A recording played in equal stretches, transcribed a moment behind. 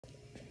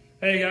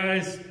Hey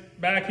guys,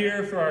 back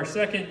here for our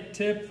second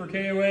tip for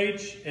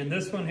KOH, and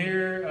this one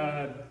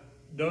here,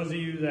 those of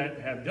you that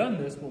have done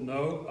this will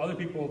know. Other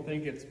people will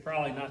think it's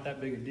probably not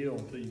that big a deal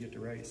until you get to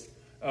race.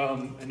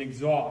 An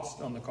exhaust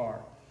on the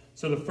car.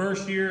 So the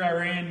first year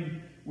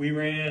we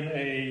ran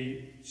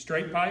a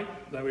straight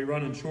pipe that we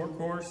run in short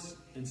course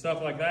and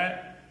stuff like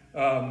that.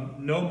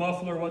 No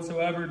muffler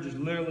whatsoever, just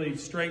literally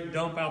straight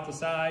dump out the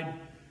side.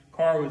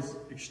 Car was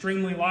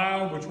extremely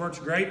loud, which works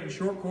great in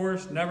short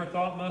course. Never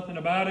thought nothing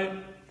about it.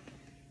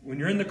 When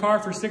you're in the car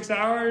for 6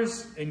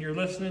 hours and you're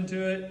listening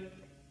to it,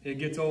 it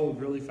gets old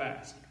really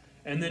fast.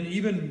 And then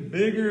even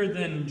bigger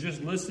than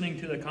just listening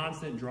to the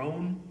constant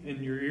drone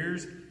in your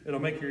ears, it'll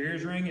make your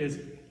ears ring, is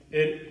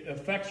it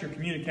affects your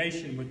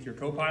communication with your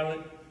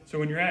co-pilot. So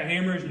when you're at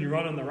Hammers and you're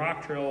running the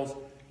rock trails,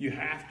 you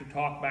have to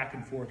talk back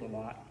and forth a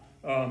lot.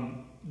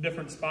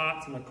 Different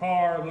spots in the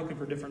car, looking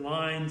for different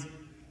lines.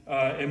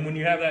 And when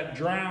you have that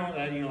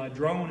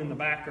drone in the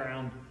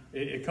background,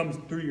 it comes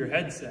through your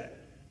headset.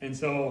 And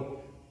so,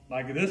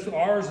 like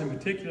ours in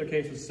particular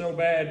case was so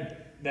bad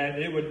that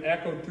it would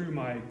echo through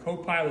my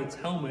co-pilot's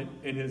helmet,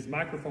 and his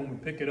microphone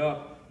would pick it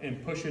up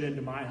and push it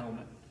into my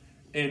helmet.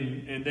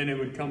 And then it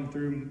would come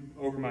through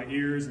over my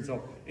ears. And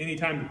so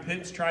anytime the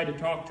pits tried to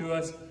talk to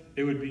us,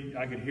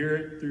 I could hear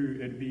it through,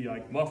 it'd be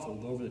like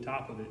muffled over the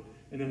top of it.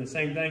 And then the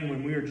same thing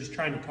when we were just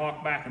trying to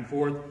talk back and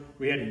forth,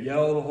 we had to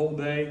yell the whole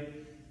day.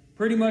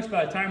 Pretty much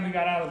by the time we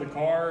got out of the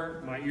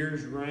car, my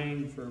ears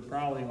rang for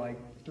probably like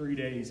 3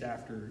 days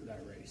after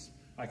that race.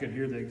 I could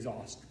hear the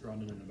exhaust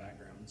running in the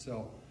background.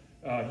 So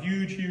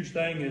huge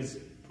thing is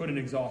put an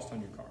exhaust on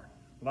your car.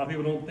 A lot of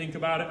people don't think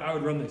about it. I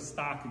would run the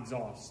stock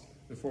exhaust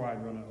before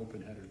I'd run an open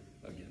header.